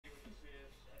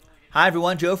Hi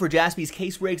everyone, Joe for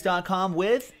JaspysCaseBreaks.com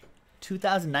with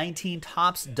 2019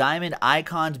 Topps Diamond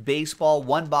Icons Baseball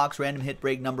 1-box random hit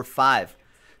break number 5.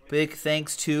 Big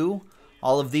thanks to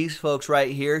all of these folks right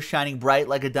here, shining bright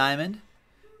like a diamond.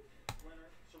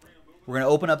 We're going to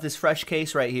open up this fresh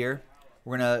case right here.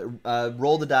 We're going to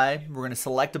roll the die. We're going to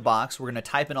select a box. We're going to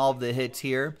type in all of the hits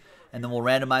here, and then we'll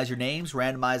randomize your names,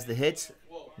 randomize the hits,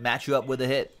 match you up with a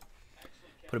hit.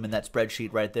 Put them in that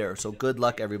spreadsheet right there. So good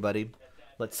luck, everybody.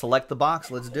 Let's select the box.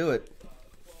 Let's do it.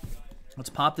 Let's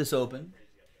pop this open.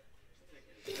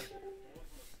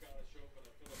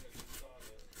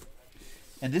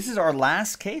 And this is our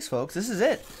last case, folks. This is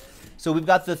it. So we've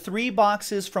got the 3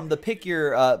 boxes from the pick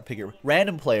your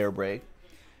random player break.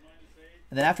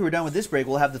 And then after we're done with this break,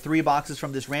 we'll have the 3 boxes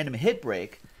from this random hit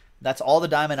break. That's all the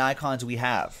Diamond Icons we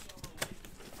have.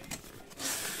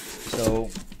 So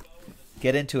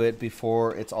get into it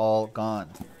before it's all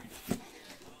gone.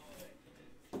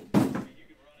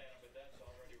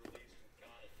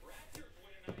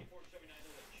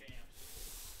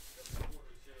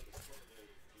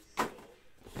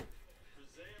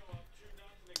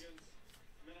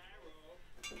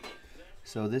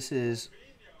 So this is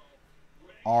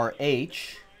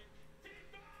RH,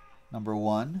 number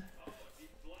 1.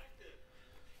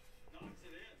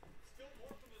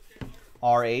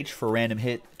 RH for random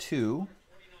hit 2,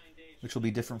 which will be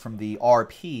different from the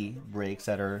RP breaks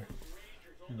that are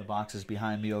in the boxes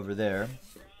behind me over there.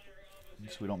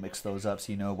 So we don't mix those up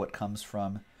so you know what comes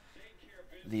from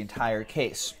the entire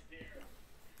case.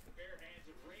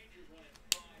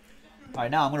 All right,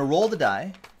 now I'm going to roll the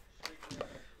die.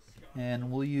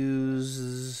 And we'll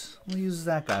use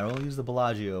that guy. We'll use the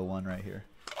Bellagio one right here.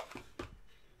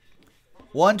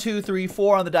 1, 2, 3,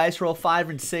 4 on the dice roll. 5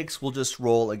 and 6. We'll just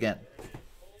roll again.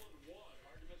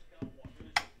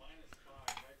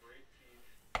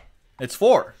 It's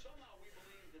 4.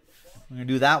 We're going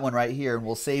to do that one right here, and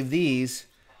we'll save these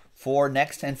for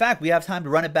next. In fact, we have time to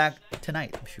run it back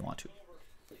tonight if you want to.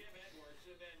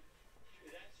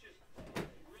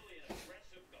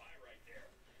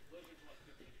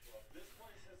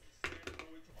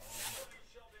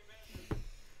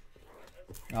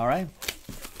 All right.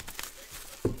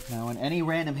 Now, in any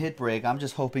random hit break, I'm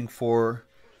just hoping for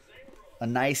a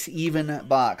nice, even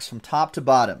box from top to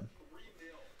bottom.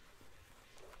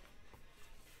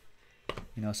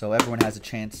 You know, so everyone has a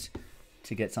chance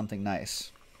to get something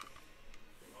nice.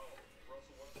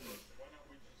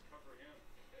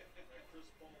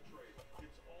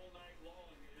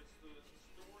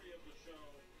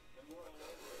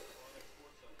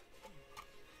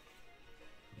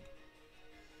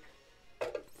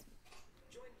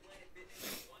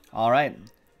 All right.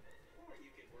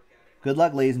 Good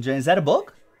luck, ladies and gentlemen. Is that a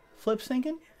book? Flip's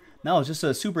thinking? No, it's just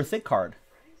a super thick card.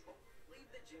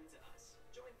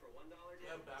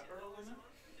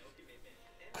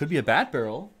 Could be a bat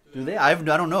barrel. Do they? I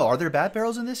don't know. Are there bat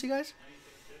barrels in this, you guys?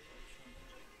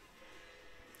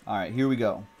 All right, here we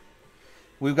go.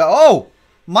 We've got, oh,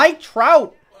 Mike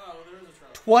Trout.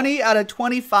 20 out of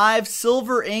 25,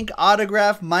 silver ink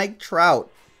autograph Mike Trout.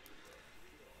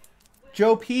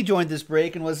 Joe P joined this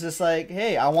break and was just like,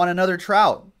 hey, I want another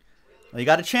Trout. Well, you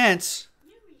got a chance.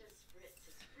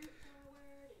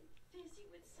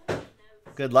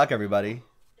 Good luck, everybody.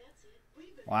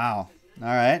 Wow. All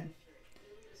right.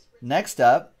 Next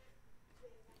up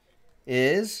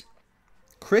is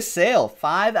Chris Sale,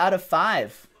 5 out of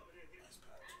 5.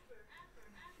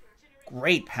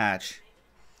 Great patch.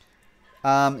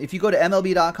 If you go to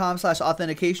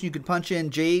MLB.com/authentication, you can punch in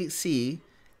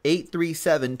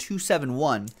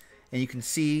JC837271, and you can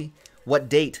see what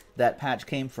date that patch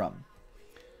came from.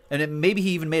 And maybe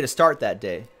he even made a start that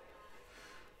day.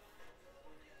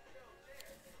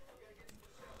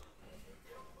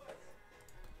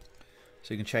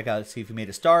 So you can check out, see if he made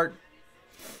a start.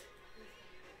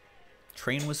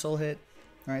 Train whistle hit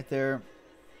right there.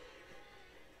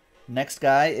 Next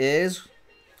guy is,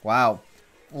 wow,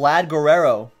 Vlad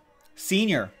Guerrero,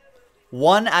 senior,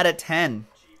 1 out of 10.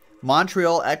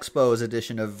 Montreal Expos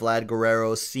edition of Vlad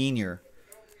Guerrero Sr.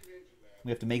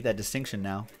 We have to make that distinction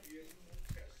now.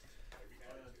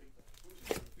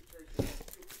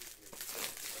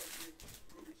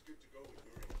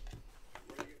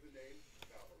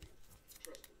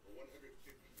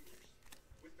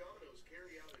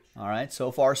 All right,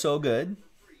 so far so good.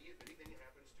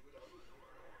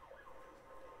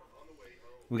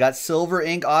 We got silver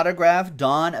ink autograph,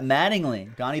 Don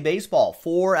Mattingly, Donnie Baseball,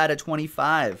 4 out of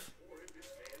 25.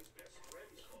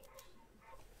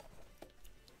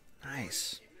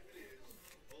 Nice.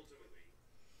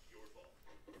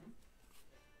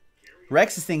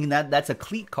 Rex is thinking that that's a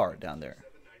cleat card down there.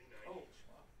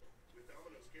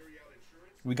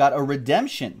 We got a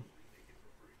redemption.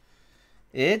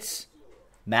 It's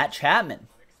Matt Chapman.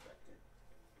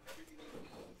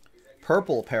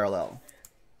 Purple parallel.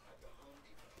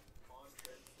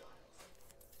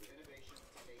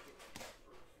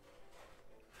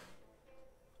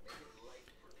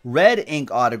 Red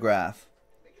ink autograph.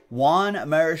 Juan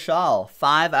Marichal,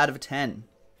 5 out of 10.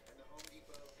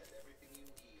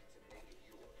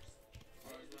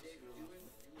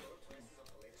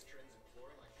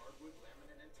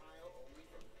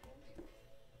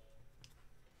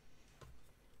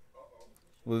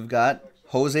 We've got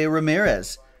Jose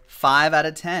Ramirez, 5 out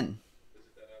of 10.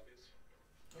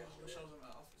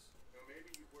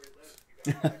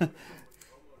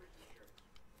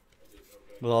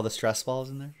 With all the stress balls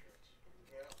in there.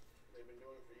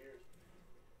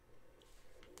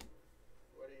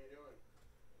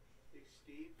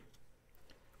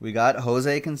 We got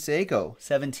Jose Canseco,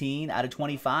 17 out of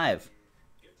 25.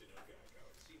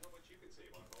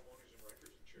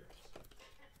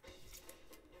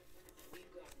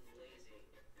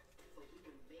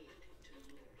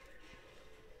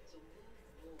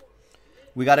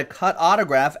 We got a cut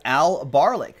autograph, Al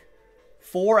Barlick.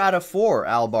 4 out of 4,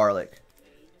 Al Barlick.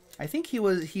 I think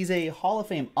he's a Hall of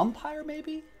Fame umpire,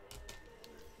 maybe?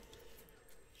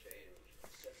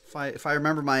 If I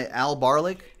remember my Al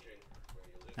Barlick,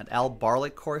 that Al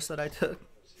Barlick course that I took.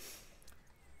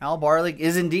 Al Barlick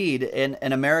is indeed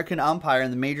an American umpire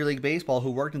in the Major League Baseball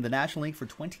who worked in the National League for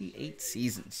 28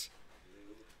 seasons.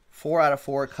 4 out of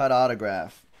 4 cut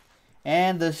autograph.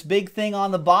 And this big thing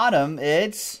on the bottom,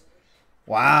 it's...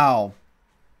 Wow.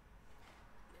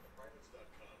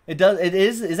 Is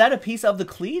that a piece of the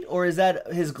cleat or is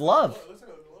that his glove?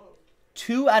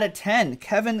 2 out of 10.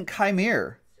 Kevin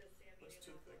Kiermaier.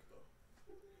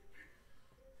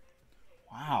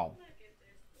 Wow.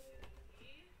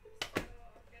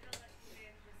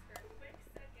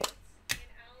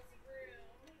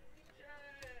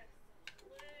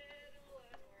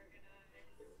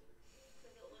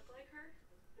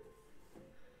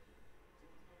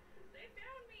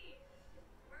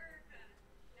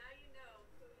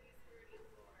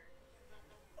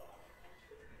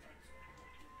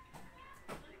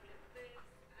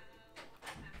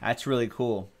 That's really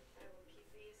cool.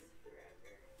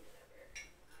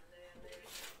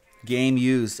 Game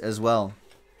used as well.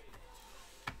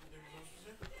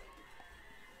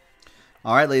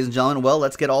 All right, ladies and gentlemen. Well,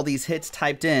 let's get all these hits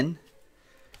typed in.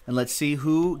 And let's see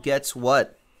who gets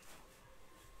what.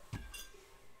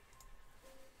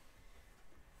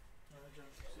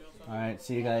 All right,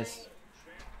 see you guys.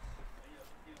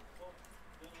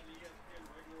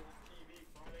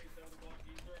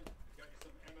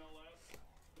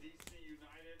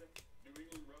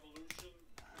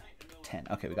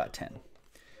 Okay, we got 10.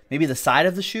 Maybe the side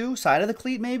of the shoe? Side of the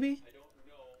cleat, maybe?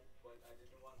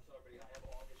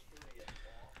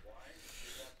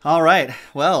 All right.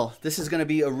 Well, this is going to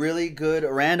be a really good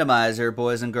randomizer,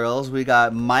 boys and girls. We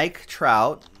got Mike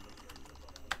Trout.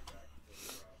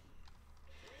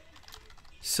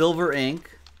 Silver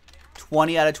ink.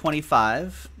 20 out of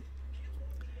 25.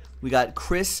 We got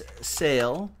Chris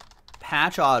Sale.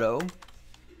 Patch auto.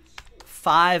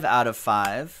 5 out of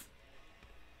 5.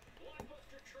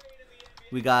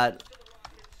 We got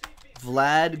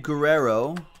Vlad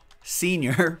Guerrero,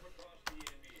 Sr.,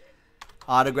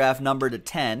 autograph number to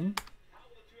 10.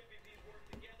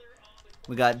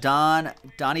 We got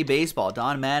Donnie Baseball,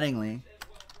 Don Mattingly,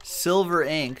 silver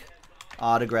ink,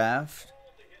 autograph,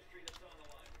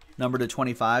 number to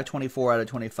 25, 24 out of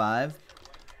 25.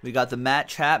 We got the Matt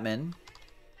Chapman.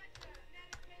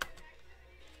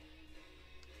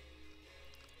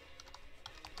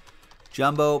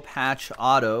 Jumbo patch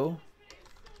auto.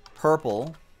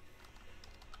 Purple.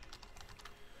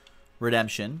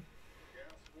 Redemption.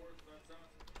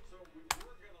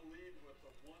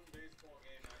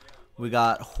 We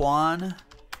got Juan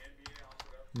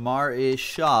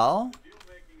Marichal.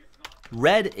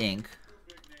 Red ink.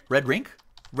 Red rink?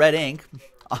 Red ink.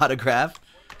 Autograph.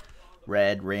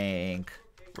 Red rink.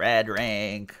 Red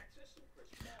rink.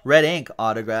 Red ink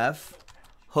autograph.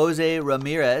 Jose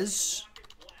Ramirez.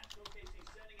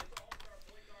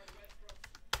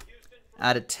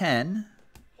 Out of 10,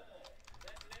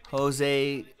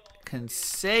 Jose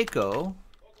Canseco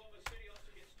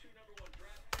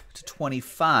to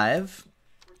 25.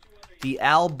 The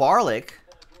Al Barlick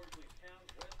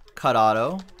cut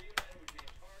auto.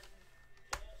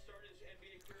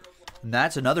 And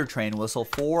that's another train whistle,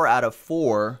 4 out of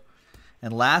 4.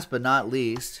 And last but not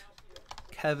least,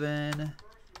 Kevin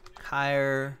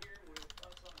Kiermaier.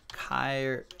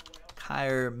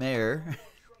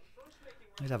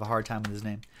 I have a hard time with his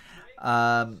name.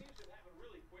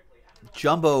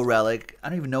 Jumbo relic. I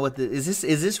don't even know what is this.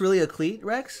 Is this really a cleat,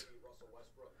 Rex?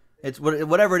 It's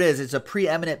whatever it is. It's a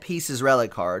preeminent pieces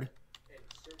relic card.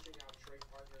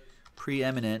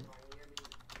 Preeminent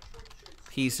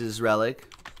pieces relic.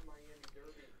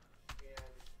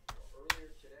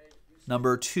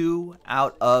 Number 2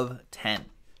 out of 10.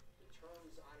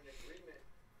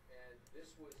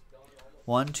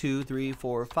 1, 2, 3,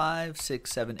 4, 5,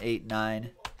 6, 7, 8,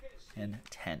 9, and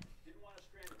 10.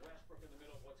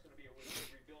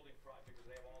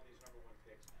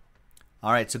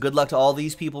 All right, so good luck to all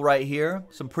these people right here.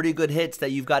 Some pretty good hits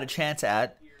that you've got a chance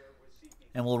at.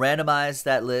 And we'll randomize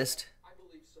that list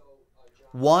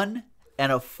 1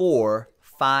 and a 4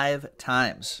 5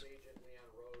 times.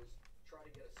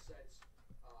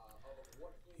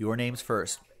 Your names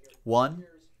first. 1,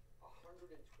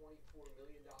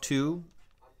 2,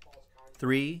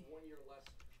 3,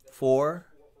 4,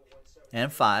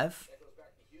 and 5.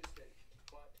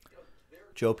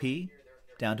 Joe P.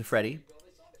 Down to Freddie.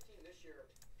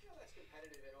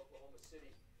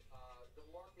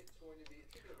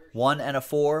 1 and a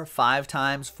 4 5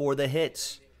 times for the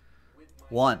hits.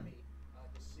 1,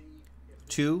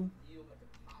 2,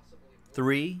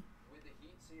 3,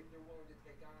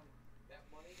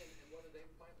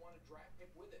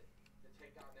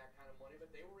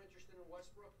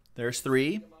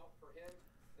 3.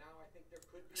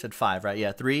 I said 5, right?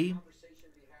 Yeah, 3,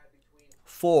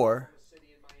 4,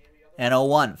 and a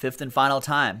 1. 5th and final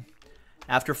time.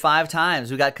 After 5 times,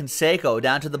 we got Canseco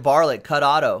down to the Barlick cut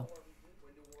auto.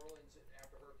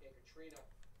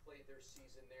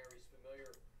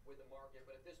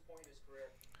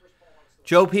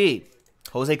 Joe P.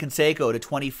 Jose Canseco to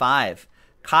 25.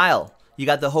 Kyle, you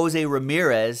got the Jose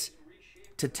Ramirez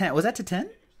to 10. Was that to 10? I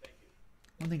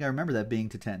don't think I remember that being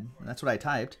to 10. That's what I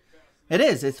typed. It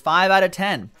is. It's 5 out of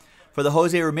 10 for the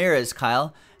Jose Ramirez,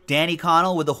 Kyle. Danny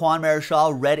Connell with the Juan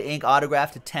Marichal red ink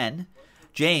autograph to 10.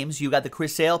 James, you got the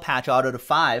Chris Sale patch auto to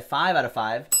 5. 5 out of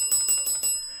 5.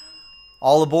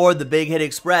 All aboard the Big Hit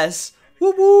Express.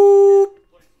 Whoop, whoop.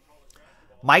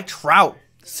 Mike Trout.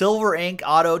 Silver ink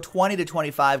auto 20 to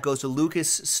 25 goes to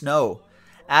Lucas Snow.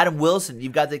 Adam Wilson,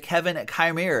 you've got the Kevin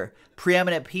Kiermaier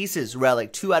preeminent pieces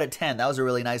relic 2 out of 10. That was a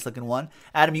really nice looking one.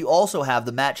 Adam, you also have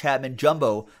the Matt Chapman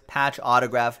jumbo patch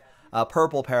autograph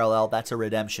purple parallel. That's a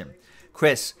redemption.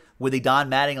 Chris with the Don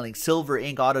Mattingly silver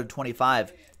ink auto to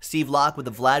 25. Steve Locke with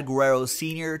the Vlad Guerrero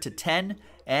Sr. to 10.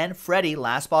 And Freddie,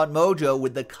 Last Spot Mojo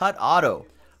with the cut auto.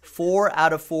 4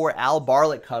 out of 4 Al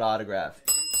Barlick cut autograph.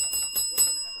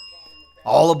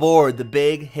 All aboard the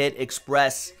Big Hit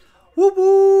Express. Whoop,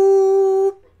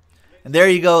 whoop. And there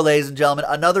you go, ladies and gentlemen.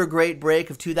 Another great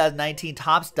break of 2019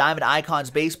 Topps Diamond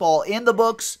Icons Baseball in the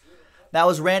books. That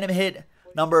was random hit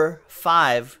number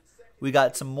 5. We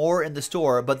got some more in the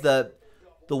store, but the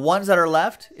ones that are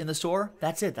left in the store,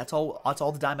 that's it. That's all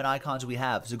the Diamond Icons we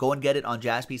have. So go and get it on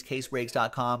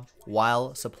jaspyscasebreaks.com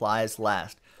while supplies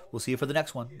last. We'll see you for the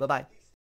next one. Bye-bye.